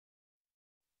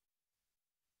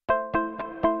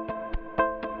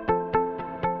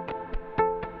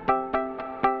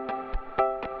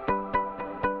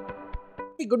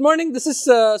good morning. This is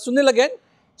Sunil again.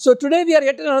 So today we are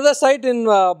at another site in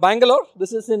Bangalore.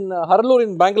 This is in Haralur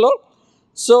in Bangalore.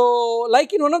 So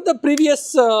like in one of the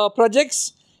previous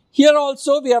projects, here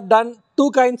also we have done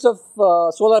two kinds of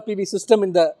solar PV system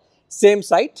in the same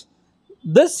site.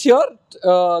 This here,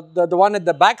 the one at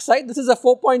the back side, this is a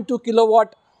 4.2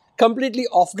 kilowatt completely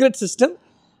off-grid system.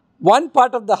 One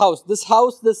part of the house, this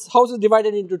house is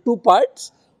divided into two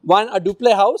parts. One a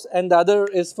duplex house and the other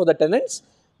is for the tenants.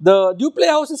 The duplex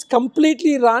house is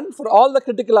completely run for all the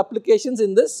critical applications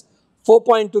in this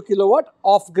 4.2 kilowatt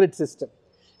off-grid system.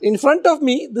 In front of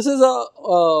me, this is a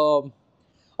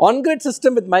on-grid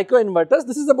system with microinverters.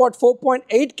 This is about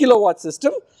 4.8 kilowatt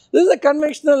system. This is a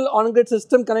conventional on-grid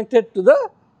system connected to the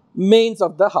mains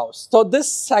of the house. So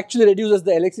this actually reduces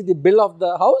the electricity bill of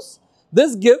the house.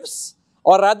 This gives,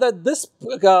 or rather this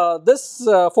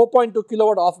 4.2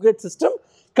 kilowatt off-grid system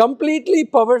completely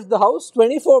powers the house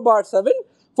 24/7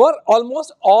 for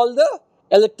almost all the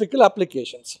electrical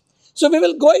applications. So we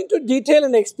will go into detail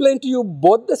and explain to you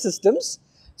both the systems.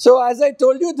 So as I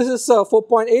told you, this is a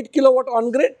 4.8 kilowatt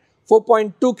on-grid,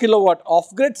 4.2 kilowatt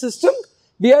off-grid system.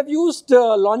 We have used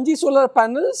Longi solar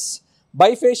panels,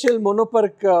 bifacial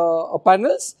monoperk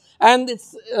panels, and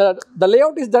it's the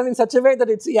layout is done in such a way that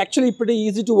it's actually pretty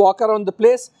easy to walk around the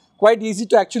place, quite easy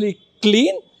to actually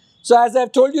clean. So as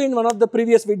I've told you in one of the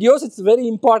previous videos, it's very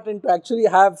important to actually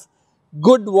have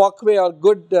good walkway or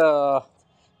good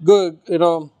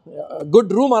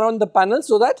room around the panel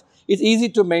so that it's easy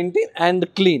to maintain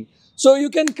and clean. So you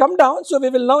can come down. So we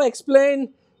will now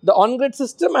explain the on-grid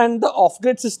system and the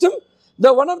off-grid system.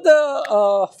 One of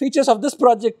the features of this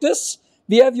project is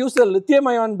we have used a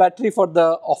lithium-ion battery for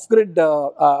the off-grid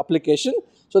application.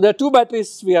 So there are two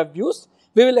batteries we have used.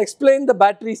 We will explain the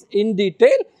batteries in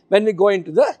detail when we go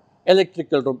into the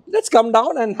electrical room. Let's come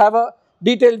down and have a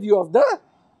detailed view of the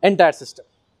entire system.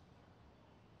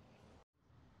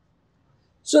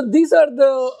 So these are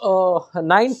the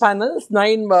 9 panels,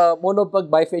 9 monoperk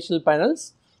bifacial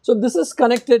panels. So this is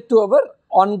connected to our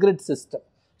on-grid system.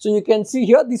 So you can see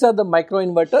here, these are the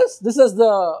microinverters. This is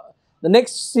the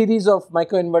next series of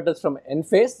microinverters from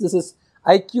Enphase. This is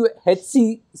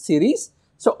IQ-HC series.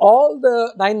 So all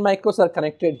the 9 micros are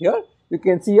connected here. You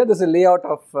can see here, there's a layout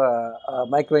of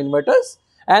microinverters,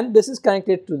 and this is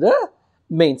connected to the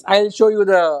mains. I'll show you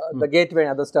the gateway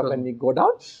and other stuff when we go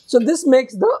down. So this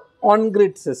makes the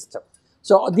on-grid system.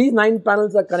 So these 9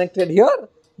 panels are connected here.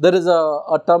 There is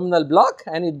a terminal block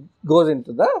and it goes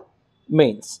into the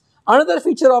mains. Another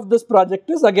feature of this project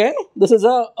is, again, this is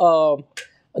a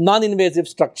non-invasive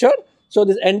structure. So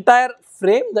this entire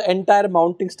frame, the entire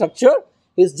mounting structure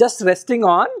is just resting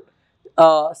on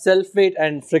self-weight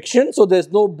and friction. So there's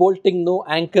no bolting, no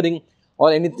anchoring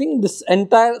or anything. This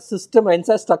entire system,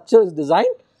 entire structure is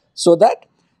designed so that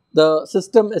the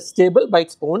system is stable by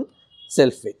its own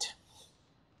self-weight.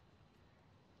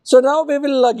 So now we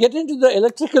will get into the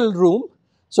electrical room.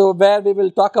 So where we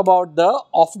will talk about the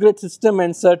off-grid system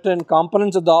and certain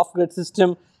components of the off-grid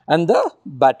system and the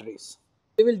batteries.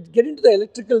 We will get into the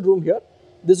electrical room here.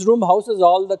 This room houses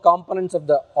all the components of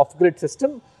the off-grid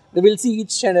system. We will see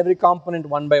each and every component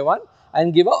one by one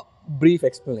and give a brief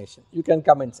explanation. You can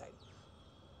come inside.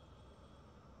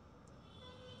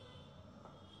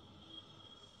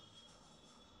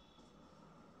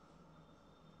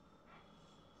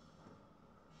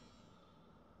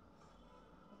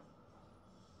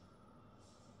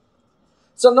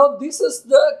 So now this is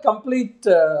the complete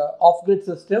off-grid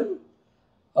system,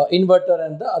 inverter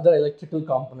and the other electrical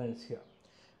components here.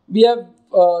 We have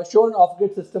shown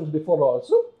off-grid systems before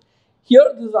also.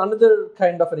 Here, this is another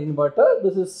kind of an inverter.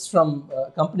 This is from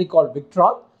a company called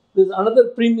Victron. This is another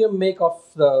premium make of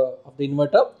the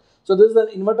inverter. So this is an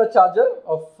inverter charger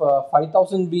of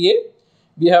 5000 VA.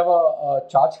 We have a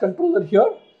charge controller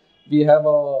here. We have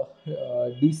a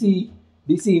DC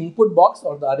input box,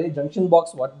 or the array junction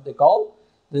box, what they call.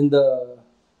 Then the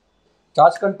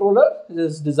charge controller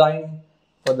is designed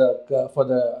for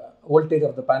the voltage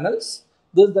of the panels.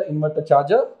 This is the inverter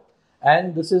charger,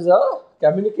 and this is a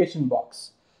communication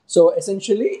box. So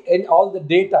essentially, all the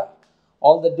data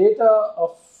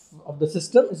of the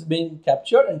system is being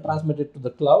captured and transmitted to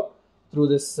the cloud through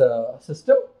this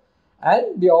system.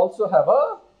 And we also have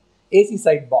a AC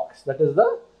side box. That is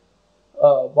the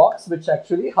box which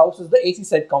actually houses the AC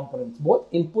side components, both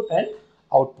input and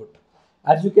output.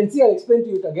 As you can see, I'll explain to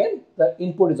you it again. The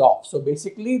input is off. So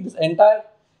basically, this entire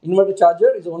inverter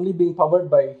charger is only being powered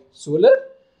by solar,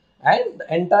 and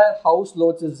the entire house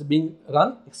loads is being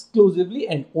run exclusively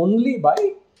and only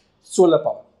by solar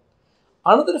power.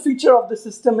 Another feature of the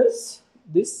system is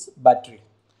this battery.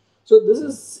 So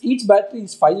each battery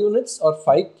is 5 units or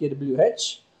 5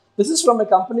 kWh. This is from a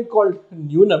company called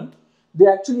Newnham. They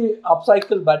actually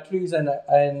upcycle batteries and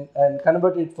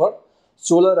convert it for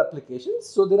solar applications.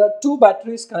 So there are 2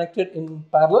 batteries connected in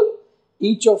parallel,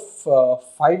 each of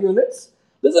 5 units.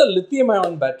 This is a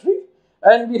lithium-ion battery,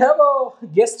 and we have a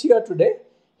guest here today.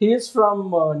 He is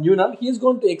from Newnham. He is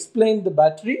going to explain the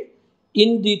battery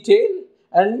in detail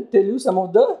and tell you some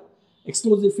of the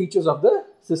exclusive features of the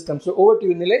system. So over to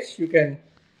you, Nilesh. You can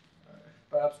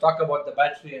perhaps talk about the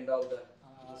battery and all the.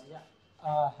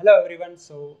 Hello everyone.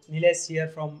 So Nilesh here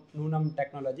from Newnham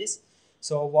Technologies.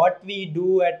 So what we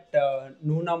do at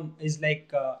Newnham is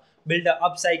like build a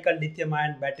upcycle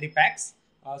lithium-ion battery packs.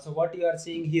 So what you are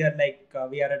seeing here,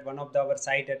 we are at one of our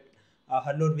site at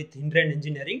Harloor with Hindren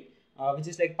Engineering, which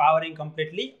is like powering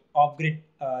completely off-grid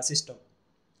system.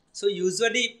 So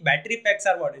usually battery packs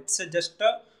are what? It's just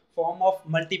a form of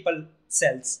multiple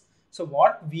cells. So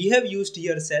what we have used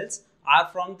here cells are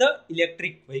from the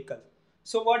electric vehicle.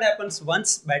 So what happens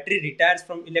once battery retires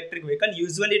from electric vehicle?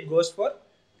 Usually it goes for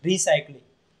recycling.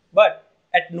 But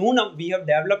at Newnham we have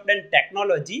developed a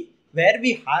technology where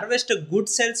we harvest a good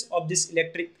cells of these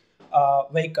electric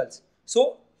vehicles.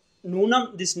 So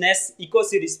Newnham, this NES Eco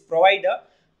Series provide a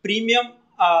premium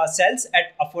cells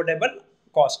at affordable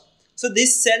cost. So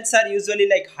these cells are usually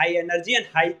like high energy and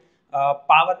high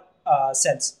power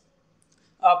cells.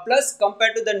 Plus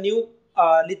compared to the new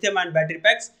lithium-ion battery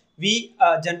packs, we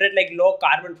generate like low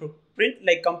carbon footprint,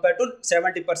 like compared to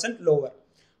 70% lower.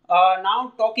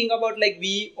 Now talking about like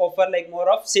we offer like more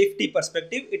of safety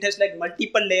perspective. It has like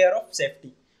multiple layer of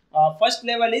safety. First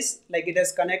level is like it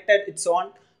has connected its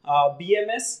own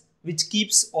BMS, which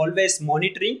keeps always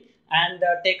monitoring and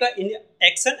take a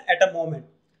action at a moment.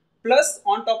 Plus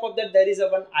on top of that there is a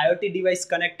one IoT device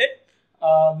connected,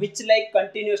 which like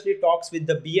continuously talks with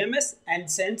the BMS and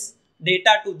sends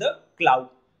data to the cloud.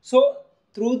 So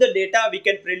through the data we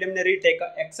can preliminary take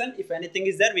a action. If anything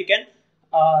is there, we can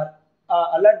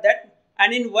alert that,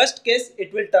 and in worst case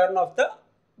it will turn off the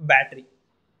battery.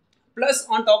 Plus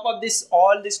on top of this,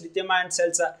 all these lithium ion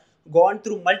cells are gone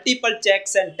through multiple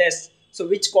checks and tests, so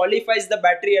which qualifies the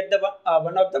battery at the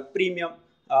one of the premium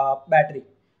battery.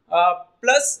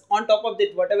 Plus on top of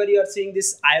that, whatever you are seeing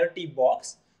this IoT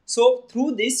box, so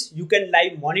through this you can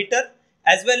live monitor,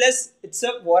 as well as it's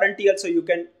a warranty also you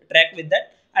can track with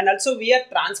that. And also we are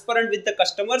transparent with the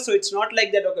customer, so it's not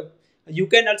like that, okay, you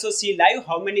can also see live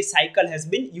how many cycle has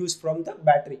been used from the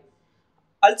battery.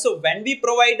 Also when we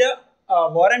provide a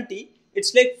warranty,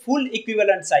 it's like full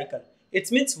equivalent cycle.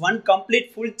 It means one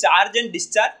complete full charge and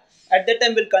discharge at that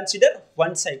time will consider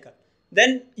one cycle.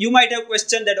 Then you might have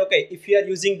questioned that, okay, if you are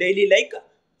using daily like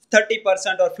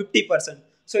 30% or 50%,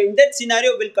 so in that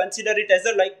scenario we'll consider it as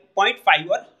a like 0.5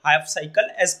 or half cycle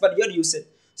as per your usage.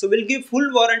 So we'll give full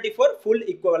warranty for full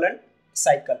equivalent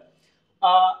cycle.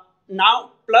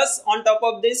 Now plus on top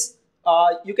of this,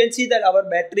 you can see that our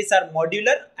batteries are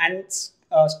modular and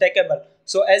stackable.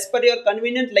 So as per your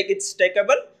convenience, like it's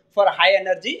stackable for high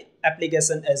energy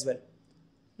application as well.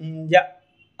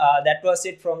 That was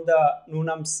it from the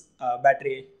Newnham's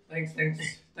battery. Thank you,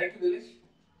 Dinesh.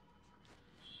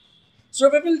 So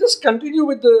we will just continue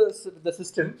with the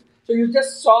system. So you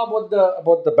just saw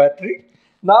about the battery.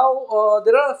 Now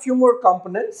there are a few more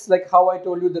components, like how I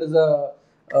told you there is a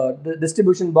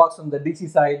distribution box on the DC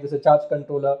side, there's a charge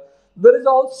controller. There is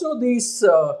also these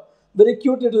very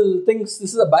cute little things.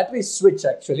 This is a battery switch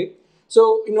actually.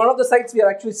 So in one of the sites we have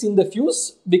actually seen the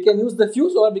fuse. We can use the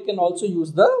fuse, or we can also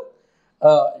use the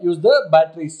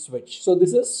battery switch. So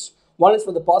this is, one is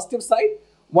for the positive side,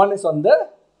 one is on the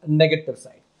negative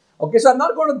side. Okay, so I'm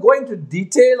not going to go into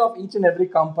detail of each and every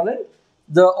component.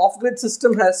 The off-grid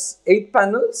system has 8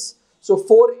 panels, so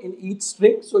 4 in each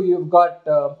string. So you've got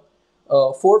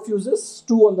 4 fuses,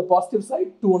 2 on the positive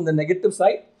side, 2 on the negative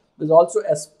side. There's also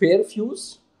a spare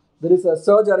fuse. There is a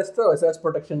surge arrestor or a surge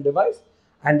protection device,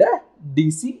 and a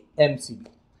DC MCB.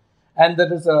 And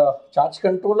there is a charge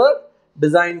controller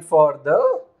designed for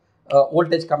the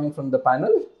voltage coming from the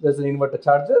panel. There's an inverter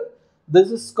charger.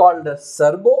 This is called a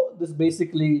servo. This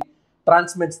basically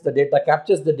transmits the data,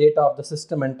 captures the data of the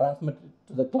system and transmits it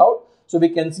to the cloud. So we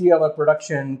can see our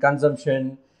production,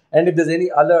 consumption, and if there's any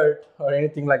alert or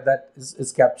anything like that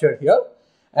is captured here.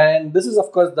 And this is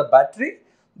of course the battery.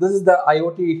 This is the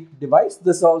IoT device.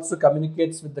 This also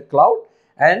communicates with the cloud,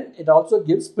 and it also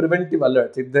gives preventive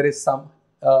alerts. If there is some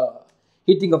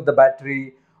heating of the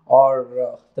battery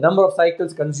or the number of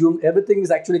cycles consumed, everything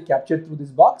is actually captured through this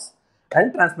box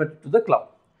and transmitted to the cloud.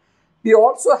 We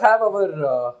also have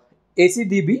our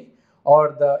ACDB,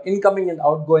 or the incoming and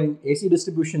outgoing AC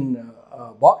distribution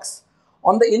box.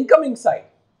 On the incoming side,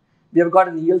 we have got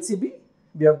an ELCB,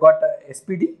 we have got a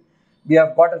SPD, we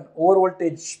have got an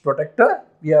overvoltage protector,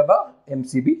 we have a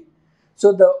MCB.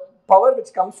 So the power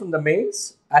which comes from the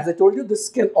mains, as I told you, this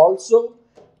can also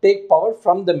take power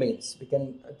from the mains. We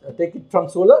can take it from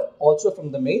solar, also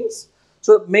from the mains.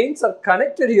 So mains are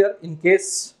connected here in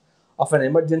case of an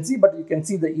emergency, but you can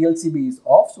see the ELCB is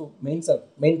off. So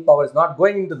main power is not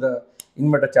going into the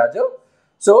inverter charger.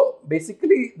 So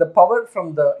basically the power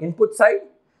from the input side,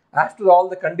 after all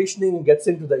the conditioning gets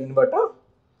into the inverter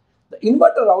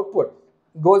output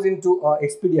goes into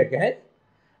SPD again,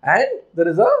 and there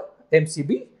is a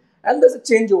MCB, and there's a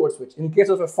changeover switch. In case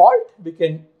of a fault, we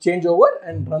can change over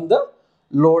and run the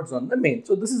loads on the main.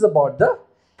 So this is about the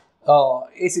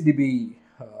ACDB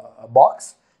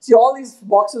box. See, all these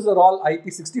boxes are all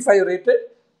IP65 rated.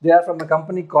 They are from a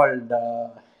company called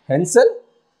Hensel.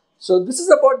 So this is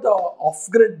about the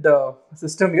off-grid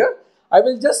system here. I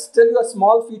will just tell you a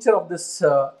small feature of this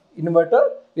inverter.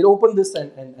 We'll open this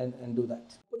and do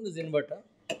that. Open this inverter.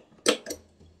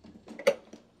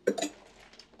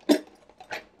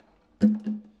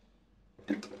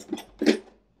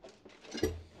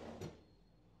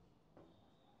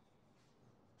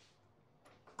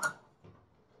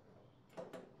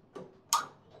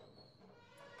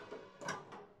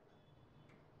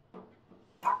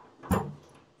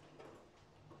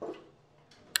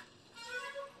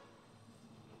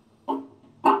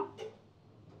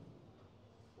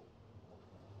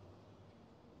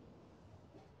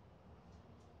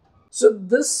 So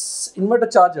this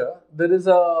inverter charger, there is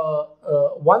a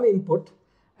one input,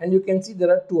 and you can see there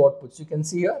are two outputs. You can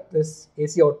see here this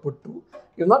AC output 2.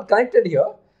 You're not connected here.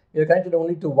 You're connected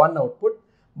only to one output,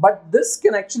 but this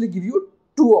can actually give you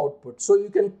two outputs. So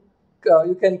you can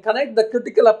connect the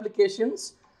critical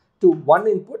applications to one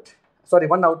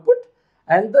output,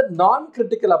 and the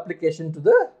non-critical application to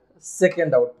the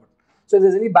second output. So if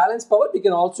there's any balance power, we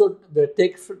can also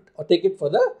take it for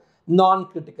the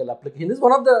non-critical application. This is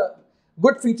one of the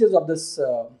good features of this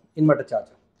inverter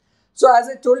charger. So as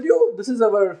I told you, this is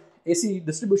our AC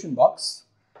distribution box.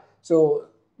 So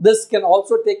this can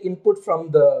also take input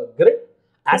from the grid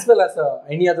as well as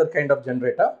any other kind of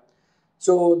generator.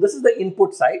 So this is the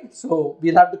input side. So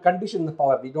we'll have to condition the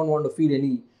power. We don't want to feed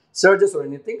any surges or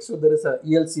anything. So there is a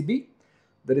ELCB,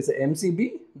 there is a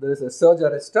MCB, there is a surge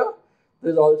arrestor,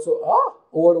 there is also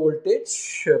a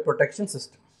overvoltage protection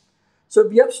system. So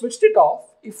we have switched it off.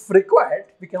 If required,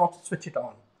 we can also switch it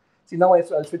on. See, now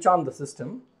I'll switch on the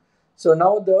system. So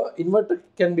now the inverter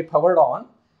can be powered on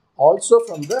also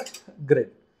from the grid.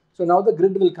 So now the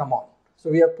grid will come on. So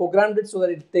we have programmed it so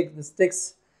that this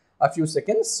takes a few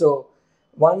seconds. So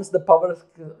once the power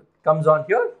comes on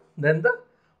here, then the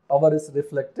power is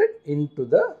reflected into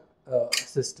the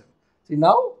system. See,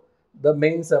 now the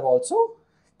mains have also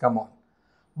come on.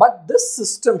 But this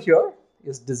system here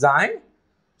is designed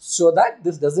so that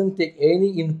this doesn't take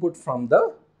any input from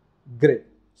the grid.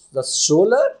 The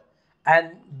solar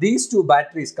and these two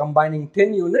batteries combining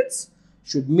 10 units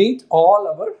should meet all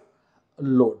our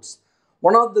loads.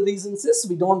 One of the reasons is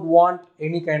we don't want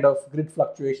any kind of grid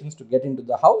fluctuations to get into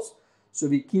the house. So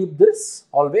we keep this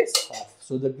always off.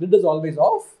 So the grid is always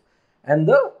off and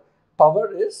the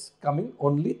power is coming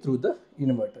only through the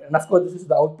inverter. And of course, this is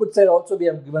the output side also. We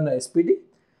have given a SPD,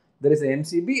 there is a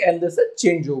MCB, and there's a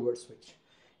changeover switch.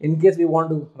 In case we want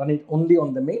to run it only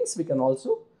on the mains, we can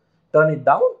also turn it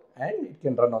down and it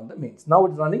can run on the mains. Now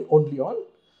it's running only on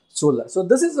solar. So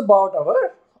this is about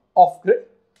our off-grid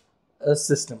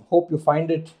system. Hope you find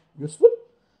it useful.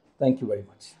 Thank you very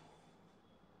much.